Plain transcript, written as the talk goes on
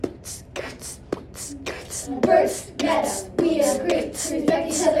First, meta, we agree to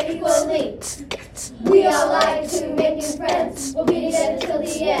respect each other equally. We all like to make new friends. We'll be together till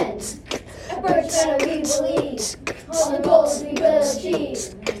the end. At first, meta, we believe. All the goals we will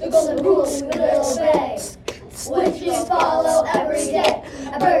achieve. The golden rules we will obey, which we follow every day.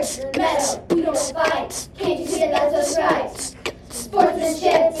 At first, meta, we don't fight. Can't you see that's what's right?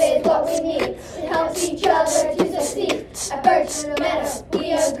 Sportsmanship is what we need. It helps each other to succeed. At first, meta,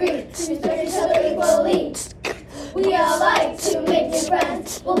 we agree to respect each other equally. We all like to make new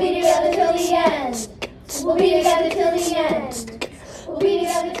friends. We'll be together till the end. We'll be together till the end. We'll be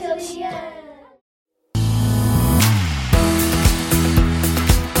together till the end.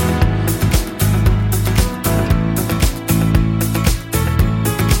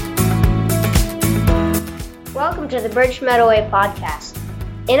 Welcome to the Bridge Meadoway podcast.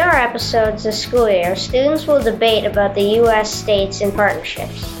 In our episodes this school year, students will debate about the U.S. states and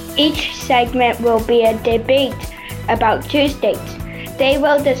partnerships. Each segment will be a debate about two states. They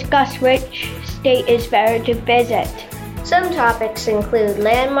will discuss which state is better to visit. Some topics include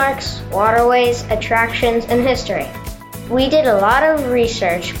landmarks, waterways, attractions, and history. We did a lot of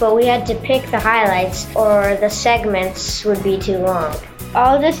research, but we had to pick the highlights or the segments would be too long.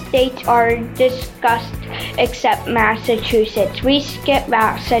 All the states are discussed except Massachusetts. We skipped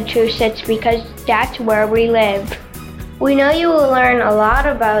Massachusetts because that's where we live. We know you will learn a lot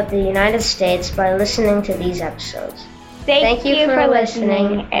about the United States by listening to these episodes. Thank you for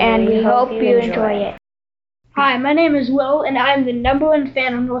listening, and we hope you enjoy it. Hi, my name is Will, and I'm the #1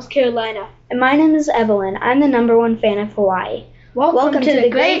 fan of North Carolina. And my name is Evelyn. I'm the #1 fan of Hawaii. Welcome to the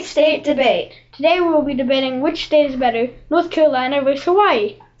Great State Debate. Today we will be debating which state is better, North Carolina versus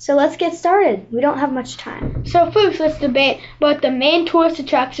Hawaii. So let's get started. We don't have much time. So first, let's debate about the main tourist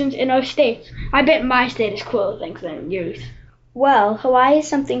attractions in our states. I bet my state is cooler things than yours. Well, Hawaii is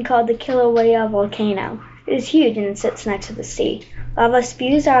something called the Kilauea volcano. It is huge and it sits next to the sea. Lava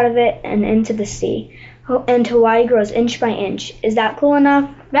spews out of it and into the sea. And Hawaii grows inch by inch. Is that cool enough?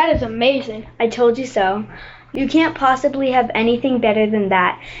 That is amazing. I told you so. You can't possibly have anything better than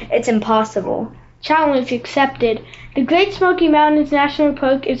that. It's impossible. Challenge accepted. The Great Smoky Mountains National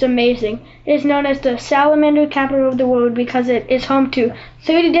Park is amazing. It is known as the salamander capital of the world because it is home to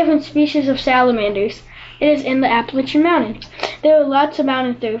 30 different species of salamanders. It is in the Appalachian Mountains. There are lots of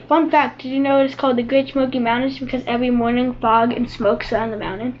mountains there. Fun fact, did you know it is called the Great Smoky Mountains because every morning fog and smoke surround the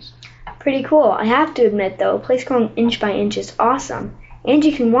mountains? Pretty cool. I have to admit though, a place growing inch by inch is awesome. And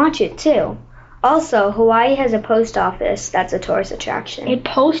you can watch it too. Also, Hawaii has a post office that's a tourist attraction. A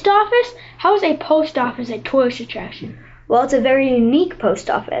post office? How is a post office a tourist attraction? Well, it's a very unique post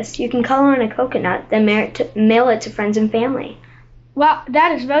office. You can color in a coconut, then mail it to friends and family. Wow,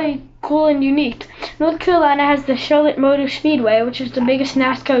 that is very cool and unique. North Carolina has the Charlotte Motor Speedway, which is the biggest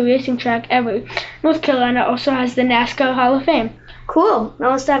NASCAR racing track ever. North Carolina also has the NASCAR Hall of Fame. Cool.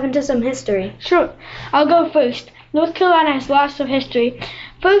 Now let's dive into some history. Sure. I'll go first. North Carolina has lots of history.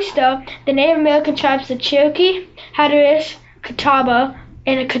 First though, the Native American tribes, the Cherokee, Hatteras, Catawba,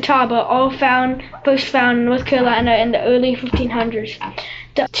 and Catawba, all first found in North Carolina in the early 1500s.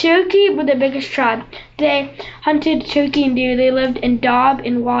 The Cherokee were the biggest tribe. They hunted turkey and deer. They lived in daub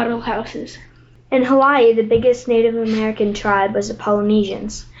and wattle houses. In Hawaii, the biggest Native American tribe was the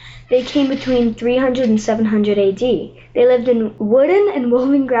Polynesians. They came between 300 and 700 AD. They lived in wooden and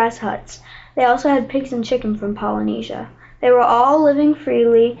woven grass huts. They also had pigs and chicken from Polynesia. They were all living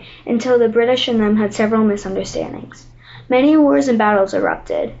freely until the British and them had several misunderstandings. Many wars and battles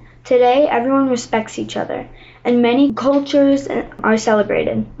erupted. Today, everyone respects each other, and many cultures are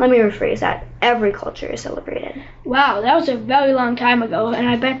celebrated. Let me rephrase that. Every culture is celebrated. Wow, that was a very long time ago, and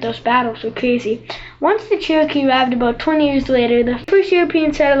I bet those battles were crazy. Once the Cherokee arrived about 20 years later, the first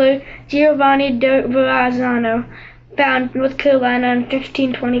European settler, Giovanni de Verrazzano, found North Carolina in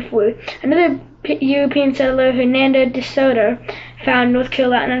 1524. Another European settler, Hernando de Soto, found North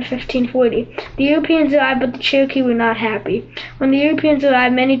Carolina in 1540. The Europeans arrived, but the Cherokee were not happy. When the Europeans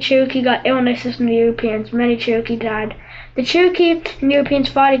arrived, many Cherokee got illnesses from the Europeans. Many Cherokee died. The Cherokee and Europeans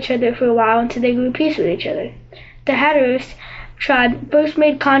fought each other for a while until they grew peace with each other. The Hatteras tribe first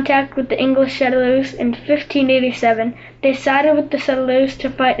made contact with the English settlers in 1587. They sided with the settlers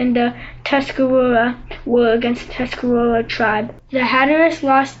to fight in the Tuscarora War against the Tuscarora tribe. The Hatteras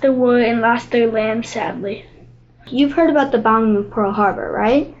lost the war and lost their land, sadly. You've heard about the bombing of Pearl Harbor,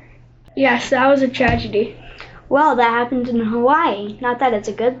 right? Yes, that was a tragedy. Well, that happened in Hawaii. Not that it's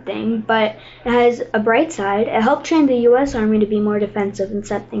a good thing, but it has a bright side. It helped train the U.S. Army to be more defensive and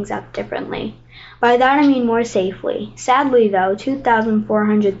set things up differently. By that I mean more safely. Sadly, though,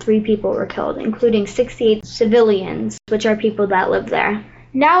 2,403 people were killed, including 68 civilians, which are people that live there.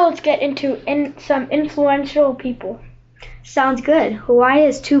 Now let's get into some influential people. Sounds good. Hawaii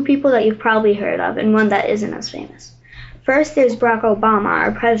has two people that you've probably heard of and one that isn't as famous. First, there's Barack Obama,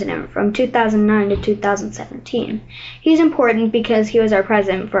 our president, from 2009 to 2017. He's important because he was our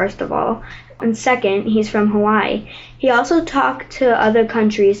president, first of all, and second, he's from Hawaii. He also talked to other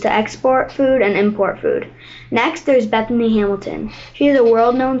countries to export food and import food. Next, there's Bethany Hamilton. She is a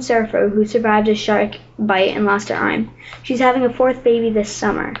world-known surfer who survived a shark bite and lost her arm. She's having a fourth baby this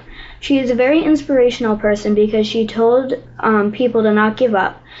summer. She is a very inspirational person because she told people to not give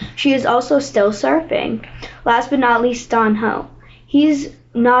up. She is also still surfing. Last but not least, Don Ho. He's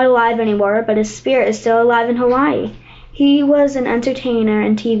not alive anymore, but his spirit is still alive in Hawaii. He was an entertainer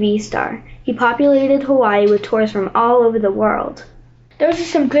and TV star. He populated Hawaii with tours from all over the world. Those are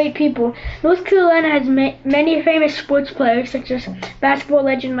some great people. North Carolina has many famous sports players, such as basketball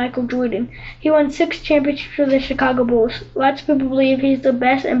legend Michael Jordan. He won 6 championships for the Chicago Bulls. Lots of people believe he's the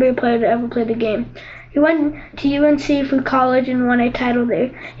best NBA player to ever play the game. He went to UNC for college and won a title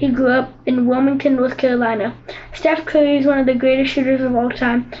there. He grew up in Wilmington, North Carolina. Steph Curry is one of the greatest shooters of all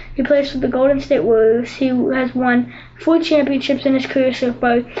time. He plays for the Golden State Warriors. He has won 4 championships in his career so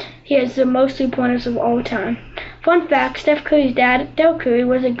far. He has the most three-pointers of all time. Fun fact, Steph Curry's dad, Del Curry,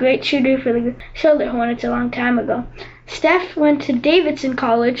 was a great shooter for the Charlotte Hornets a long time ago. Steph went to Davidson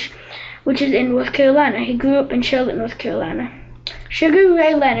College, which is in North Carolina. He grew up in Charlotte, North Carolina. Sugar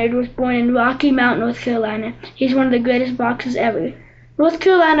Ray Leonard was born in Rocky Mount, North Carolina. He's one of the greatest boxers ever. North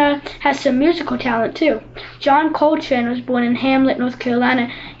Carolina has some musical talent too. John Coltrane was born in Hamlet, North Carolina.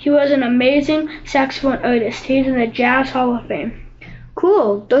 He was an amazing saxophone artist. He's in the Jazz Hall of Fame.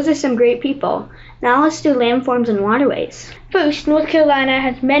 Cool, those are some great people. Now let's do landforms and waterways. First, North Carolina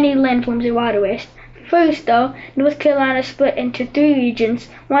has many landforms and waterways. First, though, North Carolina is split into 3 regions.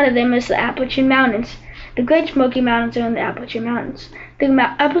 One of them is the Appalachian Mountains. The Great Smoky Mountains are in the Appalachian Mountains. The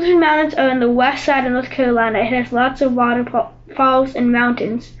Appalachian Mountains are on the west side of North Carolina. It has lots of waterfalls and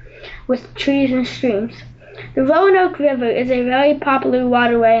mountains with trees and streams. The Roanoke River is a very popular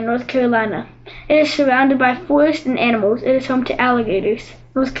waterway in North Carolina. It is surrounded by forests and animals. It is home to alligators.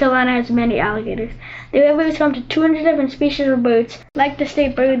 North Carolina has many alligators. The river is home to 200 different species of birds, like the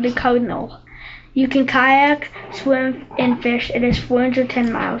state bird, the cardinal. You can kayak, swim, and fish. It is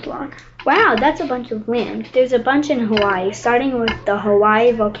 410 miles long. Wow, that's a bunch of land. There's a bunch in Hawaii, starting with the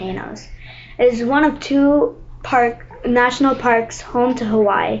Hawaii volcanoes. It is one of 2 national parks home to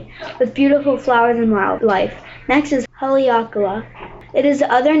Hawaii, with beautiful flowers and wildlife. Next is Haleakala. It is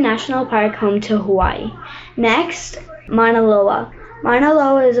the other national park home to Hawaii. Next, Mauna Loa. Mauna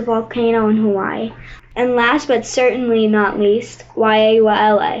Loa is a volcano in Hawaii. And last but certainly not least,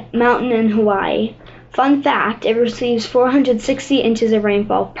 Waialuele Mountain in Hawaii. Fun fact, it receives 460 inches of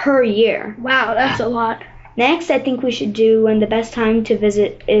rainfall per year. Wow, that's a lot. Next, I think we should do when the best time to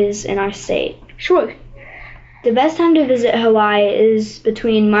visit is in our state. Sure. The best time to visit Hawaii is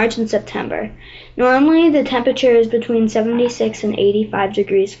between March and September. Normally, the temperature is between 76 and 85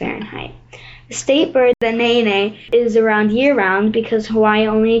 degrees Fahrenheit. The state bird, the nene, is around year-round because Hawaii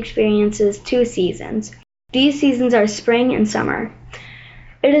only experiences 2 seasons. These seasons are spring and summer.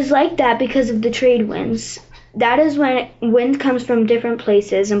 It is like that because of the trade winds. That is when wind comes from different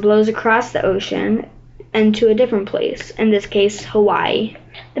places and blows across the ocean and to a different place, in this case, Hawaii.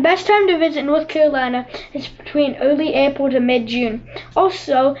 The best time to visit North Carolina is between early April to mid-June.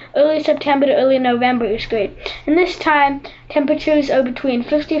 Also, early September to early November is great. In this time, temperatures are between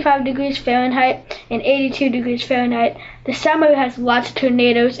 55 degrees Fahrenheit and 82 degrees Fahrenheit. The summer has lots of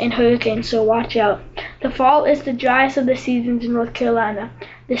tornadoes and hurricanes, so watch out. The fall is the driest of the seasons in North Carolina.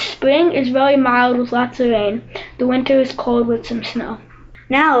 The spring is very mild with lots of rain. The winter is cold with some snow.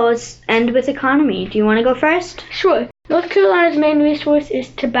 Now let's end with economy. Do you want to go first? Sure. North Carolina's main resource is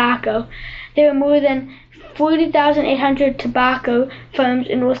tobacco. There are more than 40,800 tobacco farms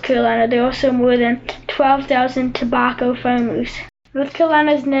in North Carolina. There are also more than 12,000 tobacco farmers. North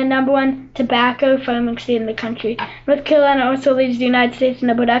Carolina is the #1 tobacco farming state in the country. North Carolina also leads the United States in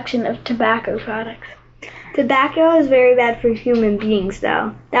the production of tobacco products. Tobacco is very bad for human beings,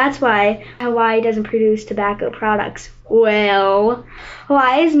 though. That's why Hawaii doesn't produce tobacco products. Well,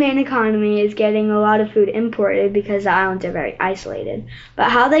 Hawaii's main economy is getting a lot of food imported because the islands are very isolated.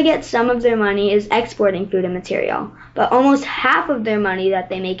 But how they get some of their money is exporting food and material. But almost half of their money that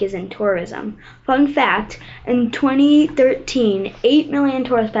they make is in tourism. Fun fact, in 2013, 8 million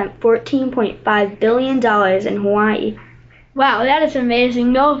tourists spent $14.5 billion in Hawaii. Wow, that is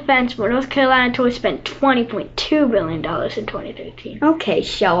amazing. No offense, but North Carolina tourists spent $20.2 billion in 2013. Okay,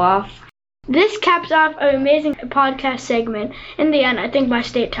 show off. This caps off our amazing podcast segment. In the end, I think my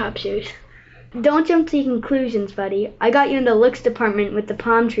state tops yours. Don't jump to conclusions, buddy. I got you in the looks department with the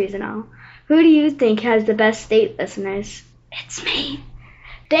palm trees and all. Who do you think has the best state, listeners? It's me.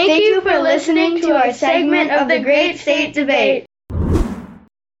 Thank you for listening to our segment of the Great State Debate.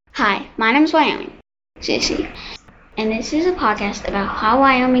 Hi, my name's Wyoming, Sissy, and this is a podcast about how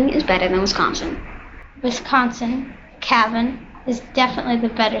Wyoming is better than Wisconsin. Wisconsin, Kevin, is definitely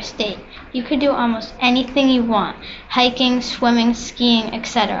the better state. You could do almost anything you want, hiking, swimming, skiing,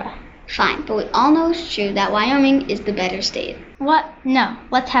 etc. Fine, but we all know it's true that Wyoming is the better state. What? No,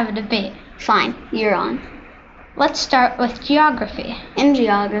 let's have a debate. Fine, you're on. Let's start with geography. In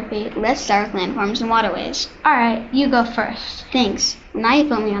geography, let's start with landforms and waterways. Alright, you go first. Thanks. Now you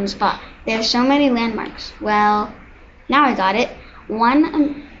put me on the spot. There are so many landmarks. Well, now I got it.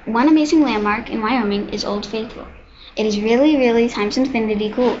 One amazing landmark in Wyoming is Old Faithful. It is really, really times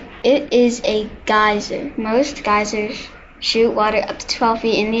infinity cool. It is a geyser. Most geysers shoot water up to 12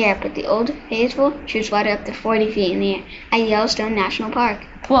 feet in the air, but the Old Faithful shoots water up to 40 feet in the air at Yellowstone National Park.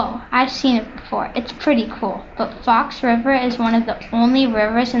 Whoa, I've seen it before. It's pretty cool. But Fox River is one of the only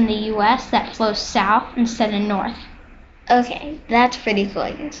rivers in the U.S. that flows south instead of north. Okay, that's pretty cool,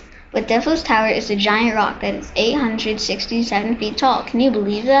 I guess. But Devil's Tower is a giant rock that is 867 feet tall. Can you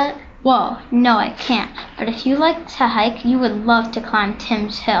believe that? Whoa, no I can't. But if you like to hike, you would love to climb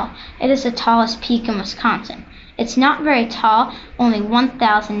Timms Hill. It is the tallest peak in Wisconsin. It's not very tall, only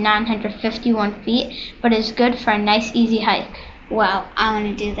 1,951 feet, but is good for a nice easy hike. Wow, I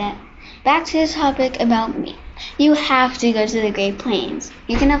want to do that. Back to this topic about me. You have to go to the Great Plains.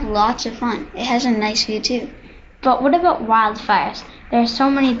 You can have lots of fun. It has a nice view too. But what about wildfires? There are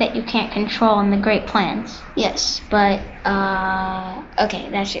so many that you can't control in the Great Plains. Yes, but, okay,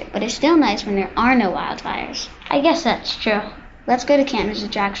 that's true. But it's still nice when there are no wildfires. I guess that's true. Let's go to Canada's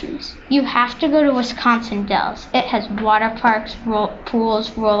attractions. You have to go to Wisconsin Dells. It has water parks,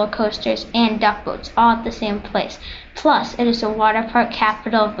 pools, roller coasters, and duck boats all at the same place. Plus, it is the water park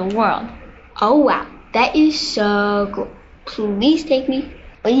capital of the world. Oh wow, that is so cool. Please take me.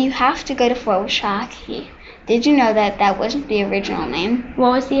 But you have to go to Fort Washakie. Did you know that that wasn't the original name?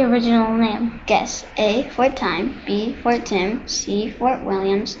 What was the original name? Guess. A, Fort Time. B, Fort Tim. C, Fort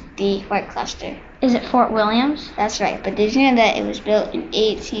Williams. D, Fort Custer. Is it Fort Williams? That's right, but did you know that it was built in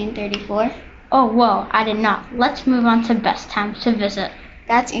 1834? Oh, whoa, I did not. Let's move on to best times to visit.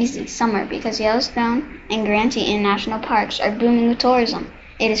 That's easy, summer, because Yellowstone and Grand Teton National Parks are booming with tourism.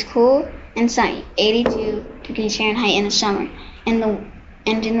 It is cool and sunny, 82 degrees Fahrenheit in the summer, and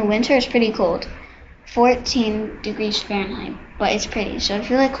in the winter it's pretty cold, 14 degrees Fahrenheit, but it's pretty. So if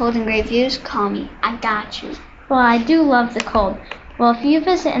you like cold and great views, call me. I got you. Well, I do love the cold. Well, if you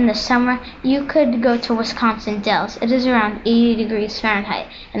visit in the summer, you could go to Wisconsin Dells. It is around 80 degrees Fahrenheit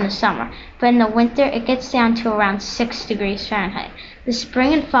in the summer, but in the winter it gets down to around 6 degrees Fahrenheit. The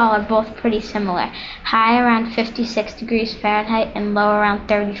spring and fall are both pretty similar, high around 56 degrees Fahrenheit and low around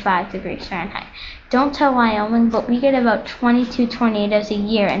 35 degrees Fahrenheit. Don't tell Wyoming, but we get about 22 tornadoes a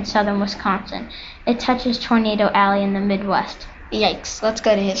year in southern Wisconsin. It touches Tornado Alley in the Midwest. Yikes, let's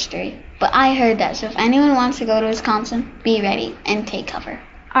go to history. But I heard that, so if anyone wants to go to Wisconsin, be ready and take cover.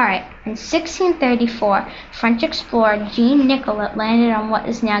 Alright, in 1634, French explorer Jean Nicolet landed on what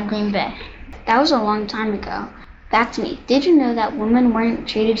is now Green Bay. That was a long time ago. Back to me. Did you know that women weren't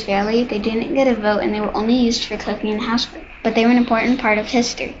treated fairly? They didn't get a vote and they were only used for cooking and housework. But they were an important part of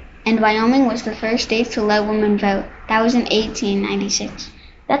history. And Wyoming was the first state to let women vote. That was in 1896.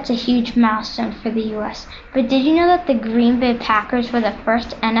 That's a huge milestone for the U.S. But did you know that the Green Bay Packers were the first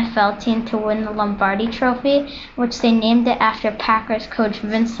NFL team to win the Lombardi Trophy, which they named it after Packers coach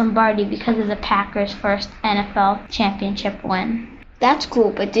Vince Lombardi because of the Packers' first NFL championship win? That's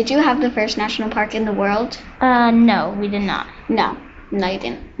cool, but did you have the first national park in the world? No, we did not. No, you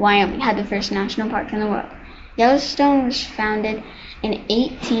didn't. Wyoming had the first national park in the world. Yellowstone was founded in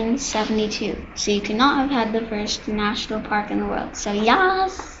 1872, so you could not have had the first national park in the world. So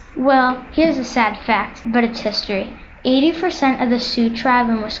yes! Well, here's a sad fact, but it's history. 80% of the Sioux tribe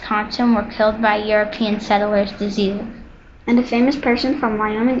in Wisconsin were killed by European settlers' diseases. And a famous person from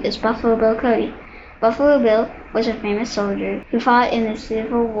Wyoming is Buffalo Bill Cody. Buffalo Bill was a famous soldier who fought in the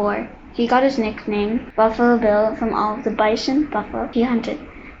Civil War. He got his nickname Buffalo Bill from all of the bison, buffalo he hunted.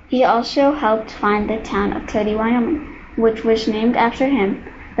 He also helped find the town of Cody, Wyoming, which was named after him.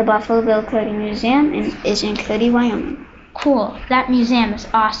 The Buffalo Bill Cody Museum is in Cody, Wyoming. Cool, that museum is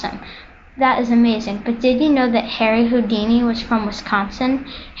awesome. That is amazing. But did you know that Harry Houdini was from Wisconsin?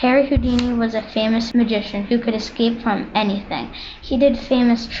 Harry Houdini was a famous magician who could escape from anything. He did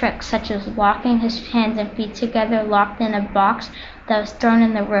famous tricks such as locking his hands and feet together locked in a box that was thrown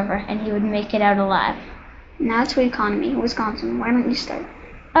in the river, and he would make it out alive. Now to economy. Wisconsin, why don't you start?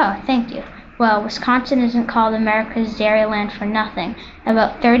 Oh, thank you. Well, Wisconsin isn't called America's dairyland for nothing.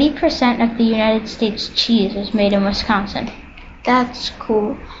 About 30% of the United States cheese is made in Wisconsin. That's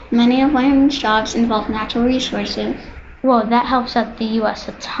cool. Many of Wyoming's jobs involve natural resources. Well, that helps out the U.S.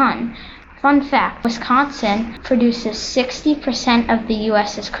 a ton. Fun fact, Wisconsin produces 60% of the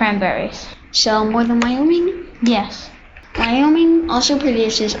U.S.'s cranberries. So, more than Wyoming? Yes. Wyoming also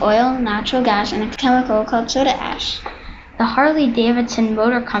produces oil, natural gas, and a chemical called soda ash. The Harley-Davidson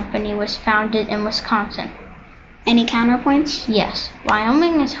Motor Company was founded in Wisconsin. Any counterpoints? Yes.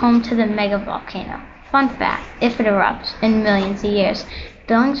 Wyoming is home to the megavolcano. Fun fact, if it erupts in millions of years,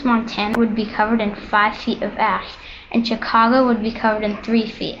 Billings, Montana would be covered in 5 feet of ash, and Chicago would be covered in 3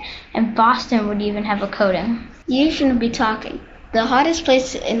 feet, and Boston would even have a coating. You shouldn't be talking. The hottest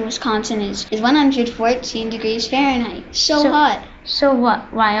place in Wisconsin is 114 degrees Fahrenheit. So hot. So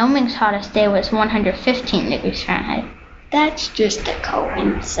what? Wyoming's hottest day was 115 degrees Fahrenheit. That's just a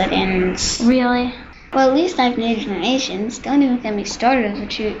coincidence. Really? Well, at least I've Native Nations. Don't even get me started on the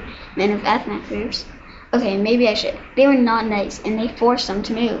treatment of ethnic groups. Okay, maybe I should. They were not nice, and they forced them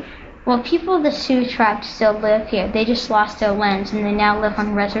to move. Well, people of the Sioux tribe still live here. They just lost their lands, and they now live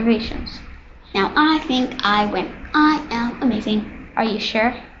on reservations. Now I think I win. I am amazing. Are you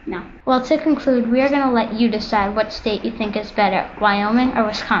sure? No. Well, to conclude, we are going to let you decide what state you think is better, Wyoming or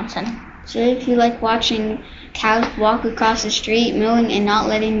Wisconsin. So if you like watching cows walk across the street, mooing and not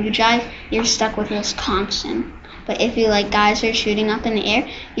letting you drive, you're stuck with Wisconsin. But if you like geysers shooting up in the air,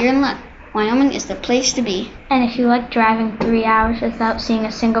 you're in luck. Wyoming is the place to be. And if you like driving 3 hours without seeing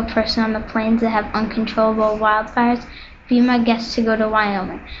a single person on the plains that have uncontrollable wildfires, be my guest to go to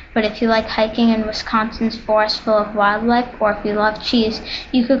Wyoming. But if you like hiking in Wisconsin's forest full of wildlife, or if you love cheese,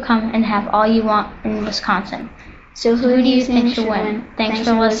 you could come and have all you want in Wisconsin. So who do you think should win? Thanks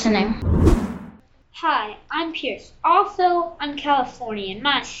for listening. Hi, I'm Pierce. Also, I'm Californian.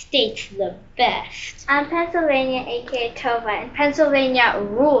 My state's the best. I'm Pennsylvania, aka Tova, and Pennsylvania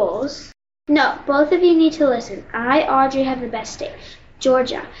rules. No, both of you need to listen. I, Audrey, have the best state.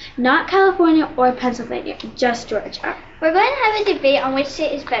 Georgia. Not California or Pennsylvania, just Georgia. We're going to have a debate on which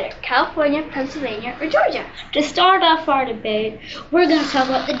state is better, California, Pennsylvania, or Georgia. To start off our debate, we're going to talk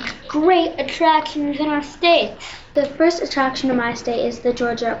about the great attractions in our states. The first attraction in my state is the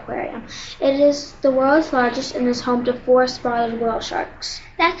Georgia Aquarium. It is the world's largest and is home to 4 spotted whale sharks.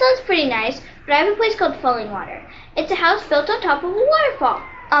 That sounds pretty nice, but I have a place called Falling Water. It's a house built on top of a waterfall.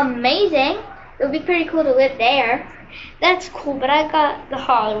 Amazing! It would be pretty cool to live there. That's cool, but I got the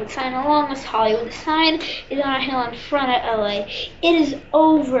Hollywood sign along with Hollywood. The sign is on a hill in front of LA. It is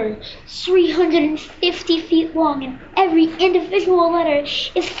over 350 feet long, and every individual letter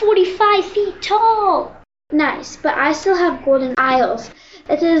is 45 feet tall. Nice, but I still have Golden Isles.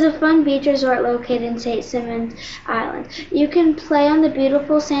 It is a fun beach resort located in St. Simons Island. You can play on the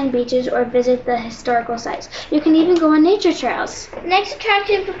beautiful sand beaches or visit the historical sites. You can even go on nature trails. The next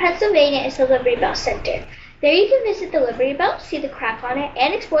attraction for Pennsylvania is the Liberty Bell Center. There you can visit the Liberty Bell, see the crack on it,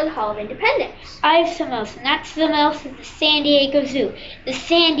 and explore the Hall of Independence. I have some else, and that's the else of the San Diego Zoo. The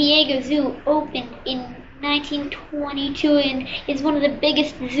San Diego Zoo opened in 1922 and is one of the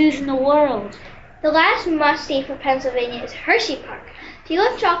biggest zoos in the world. The last must-see for Pennsylvania is Hershey Park. If you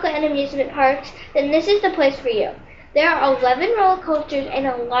love chocolate and amusement parks, then this is the place for you. There are 11 roller coasters and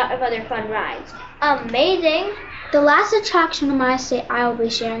a lot of other fun rides. Amazing! The last attraction in my state I will be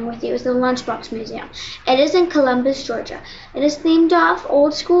sharing with you is the Lunchbox Museum. It is in Columbus, Georgia. It is themed off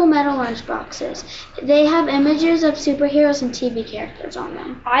old-school metal lunchboxes. They have images of superheroes and TV characters on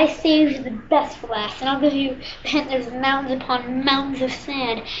them. I saved the best for last, and I'll give you there's mountains upon mountains of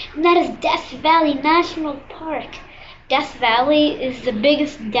sand, and that is Death Valley National Park. Death Valley is the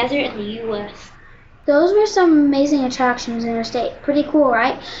biggest desert in the U.S. Those were some amazing attractions in our state. Pretty cool,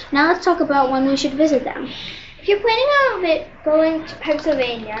 right? Now let's talk about when we should visit them. If you're planning on going to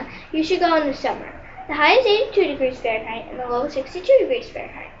Pennsylvania, you should go in the summer. The high is 82 degrees Fahrenheit and the low is 62 degrees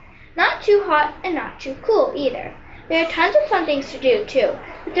Fahrenheit. Not too hot and not too cool either. There are tons of fun things to do too,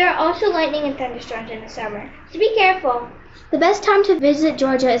 but there are also lightning and thunderstorms in the summer, so be careful. The best time to visit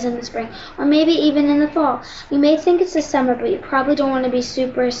Georgia is in the spring, or maybe even in the fall. You may think it's the summer, but you probably don't want to be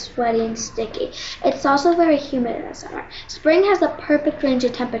super sweaty and sticky. It's also very humid in the summer. Spring has the perfect range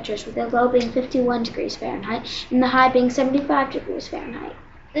of temperatures, with the low being 51 degrees Fahrenheit and the high being 75 degrees Fahrenheit.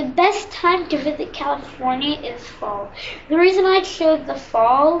 The best time to visit California is fall. The reason I chose the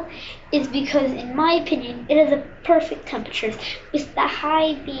fall is because, in my opinion, it is a perfect temperature, with the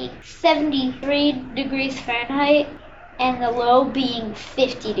high being 73 degrees Fahrenheit and the low being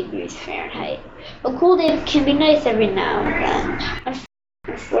 50 degrees Fahrenheit. A cool day can be nice every now and then.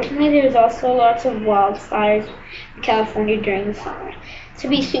 Unfortunately, there's also lots of wildfires in California during the summer. to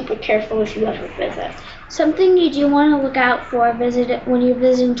be super careful if you ever visit. Something you do want to look out for when you're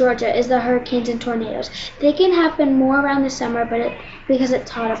visiting Georgia is the hurricanes and tornadoes. They can happen more around the summer because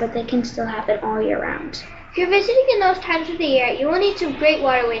it's hotter, but they can still happen all year round. If you're visiting in those times of the year, you will need some great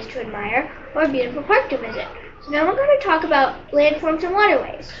waterways to admire or a beautiful park to visit. So now we're going to talk about landforms and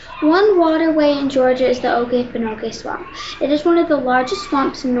waterways. One waterway in Georgia is the Okefenokee Swamp. It is one of the largest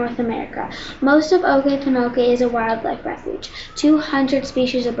swamps in North America. Most of Okefenokee is a wildlife refuge. 200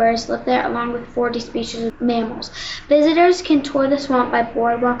 species of birds live there, along with 40 species of mammals. Visitors can tour the swamp by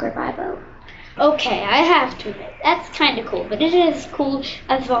boardwalk or by boat. Okay, I have to admit, that's kind of cool, but it is as cool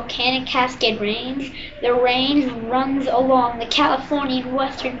as Volcanic Cascade Range. The range runs along the Californian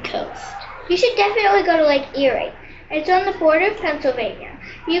western coast. You should definitely go to Lake Erie. It's on the border of Pennsylvania.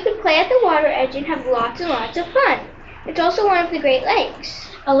 You can play at the water edge and have lots and lots of fun. It's also one of the Great Lakes.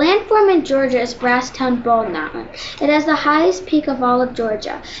 A landform in Georgia is Brasstown Bald Mountain. It has the highest peak of all of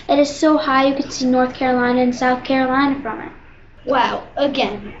Georgia. It is so high you can see North Carolina and South Carolina from it. Wow,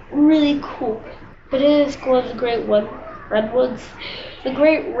 again, really cool. But it is cool as the Great Redwoods. The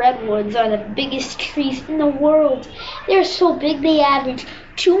Great Redwoods are the biggest trees in the world. They're so big they average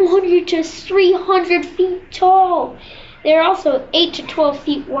 200 to 300 feet tall. They're also 8 to 12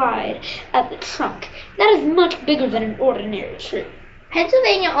 feet wide at the trunk. That is much bigger than an ordinary tree.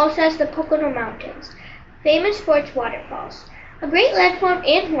 Pennsylvania also has the Pocono Mountains, famous for its waterfalls. A great landform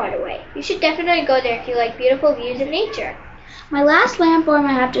and waterway. You should definitely go there if you like beautiful views and nature. My last landform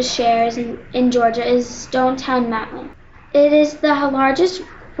I have to share in Georgia is Stonetown Mountain. It is the largest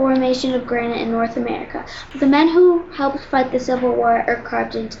formation of granite in North America. The men who helped fight the Civil War are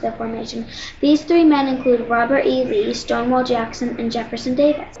carved into the formation. These three men include Robert E. Lee, Stonewall Jackson, and Jefferson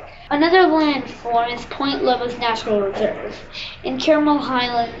Davis. Another landform is Point Lobos Natural Reserve in Carmel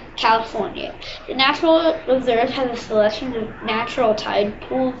Highland, California. The Natural Reserve has a selection of natural tide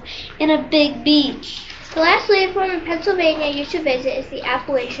pools and a big beach. The last landform in Pennsylvania you should visit is the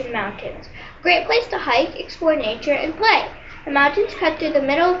Appalachian Mountains. A great place to hike, explore nature, and play. The mountains cut through the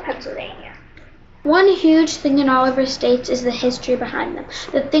middle of Pennsylvania. One huge thing in all of our states is the history behind them.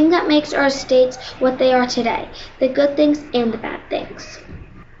 The thing that makes our states what they are today. The good things and the bad things.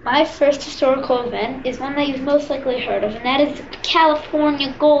 My first historical event is one that you've most likely heard of, and that is the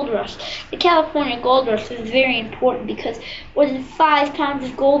California Gold Rush. The California Gold Rush is very important because more than 5 pounds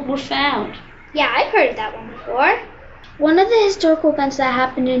of gold were found. Yeah, I've heard of that one before. One of the historical events that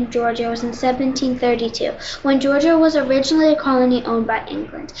happened in Georgia was in 1732, when Georgia was originally a colony owned by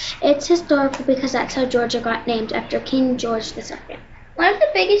England. It's historical because that's how Georgia got named, after King George II. One of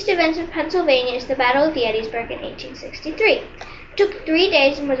the biggest events in Pennsylvania is the Battle of Gettysburg in 1863. It took 3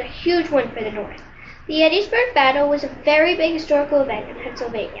 days and was a huge win for the North. The Gettysburg Battle was a very big historical event in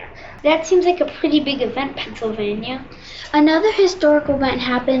Pennsylvania. That seems like a pretty big event, Pennsylvania. Another historical event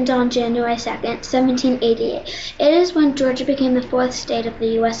happened on January 2nd, 1788. It is when Georgia became the 4th state of the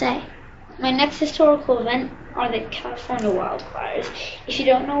USA. My next historical event are the California wildfires. If you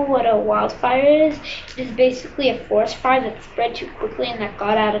don't know what a wildfire is, it is basically a forest fire that spread too quickly and that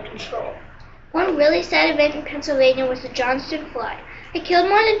got out of control. One really sad event in Pennsylvania was the Johnston flood. It killed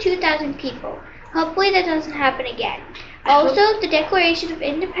more than 2,000 people. Hopefully that doesn't happen again. Also, the Declaration of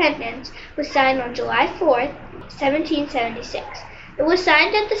Independence was signed on July 4th, 1776. It was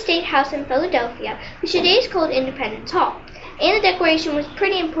signed at the State House in Philadelphia, which today is called Independence Hall. And the Declaration was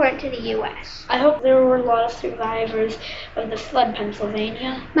pretty important to the U.S. I hope there were a lot of survivors of the flood,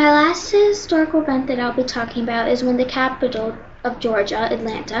 Pennsylvania. My last historical event that I'll be talking about is when the capital of Georgia,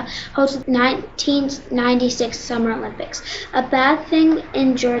 Atlanta, hosted the 1996 Summer Olympics. A bad thing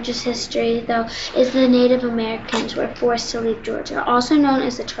in Georgia's history, though, is the Native Americans were forced to leave Georgia, also known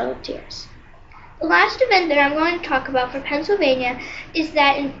as the Trail of Tears. The last event that I'm going to talk about for Pennsylvania is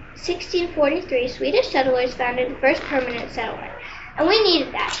that in 1643, Swedish settlers founded the first permanent settlement. And we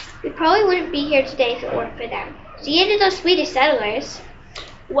needed that. We probably wouldn't be here today if it weren't for them. See you to those Swedish settlers.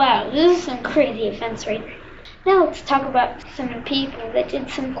 Wow, this is some crazy events right there. Now let's talk about some people that did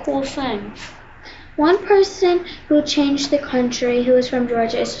some cool things. One person who changed the country who is from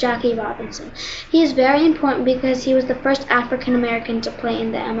Georgia is Jackie Robinson. He is very important because he was the first African American to play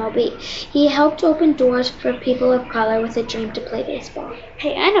in the MLB. He helped open doors for people of color with a dream to play baseball.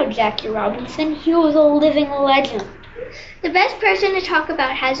 Hey, I know Jackie Robinson. He was a living legend. The best person to talk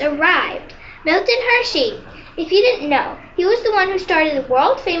about has arrived. Milton Hershey. If you didn't know, he was the one who started the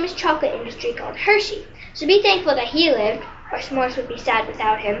world-famous chocolate industry called Hershey. So be thankful that he lived, or s'mores would be sad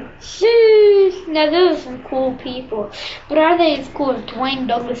without him. Sheesh! Now those are some cool people. But are they as cool as Dwayne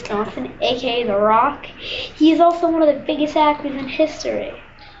Douglas Johnson, a.k.a. The Rock? He is also one of the biggest actors in history.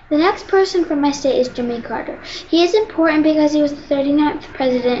 The next person from my state is Jimmy Carter. He is important because he was the 39th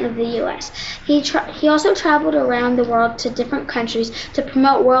president of the U.S. He also traveled around the world to different countries to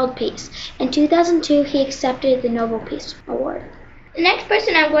promote world peace. In 2002, he accepted the Nobel Peace Award. The next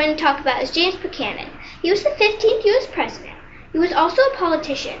person I'm going to talk about is James Buchanan. He was the 15th U.S. president. He was also a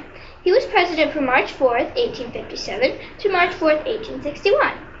politician. He was president from March 4th, 1857 to March 4th,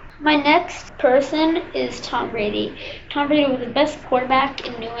 1861. My next person is Tom Brady. Tom Brady was the best quarterback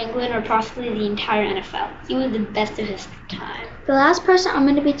in New England or possibly the entire NFL. He was the best of his time. The last person I'm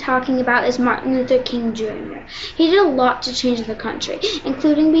going to be talking about is Martin Luther King Jr. He did a lot to change the country,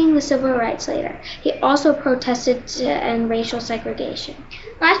 including being the civil rights leader. He also protested to end racial segregation.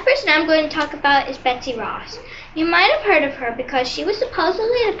 Last person I'm going to talk about is Betsy Ross. You might have heard of her because she was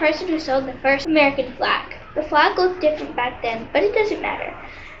supposedly the person who sewed the first American flag. The flag looked different back then, but it doesn't matter.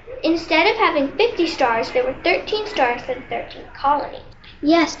 Instead of having 50 stars, there were 13 stars for the 13th colony.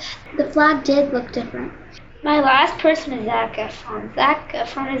 Yes, the flag did look different. My last person is Zac Efron. Zac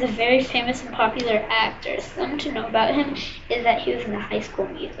Efron is a very famous and popular actor. Something to know about him is that he was in the High School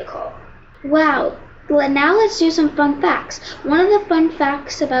Musical. Wow. Now let's do some fun facts. One of the fun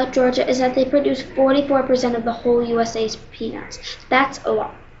facts about Georgia is that they produce 44% of the whole USA's peanuts. That's a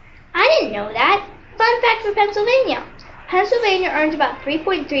lot. I didn't know that. Fun fact for Pennsylvania. Pennsylvania earns about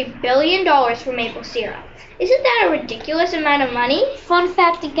 $3.3 billion for maple syrup. Isn't that a ridiculous amount of money? Fun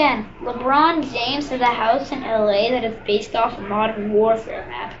fact again, LeBron James has a house in LA that is based off a Modern Warfare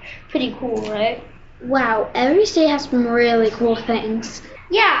map. Pretty cool, right? Wow, every state has some really cool things.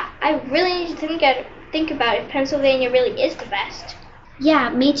 Yeah, I really need to think about if Pennsylvania really is the best. Yeah,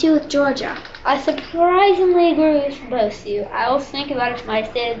 me too with Georgia. I surprisingly agree with both of you. I will think about if my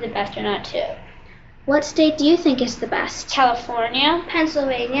state is the best or not too. What state do you think is the best? California,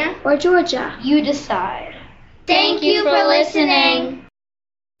 Pennsylvania, or Georgia? You decide. Thank you for listening.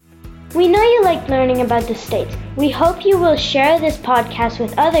 We know you like learning about the states. We hope you will share this podcast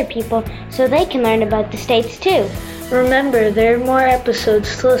with other people so they can learn about the states too. Remember, there are more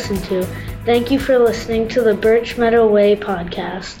episodes to listen to. Thank you for listening to the Birch Meadow Way podcast.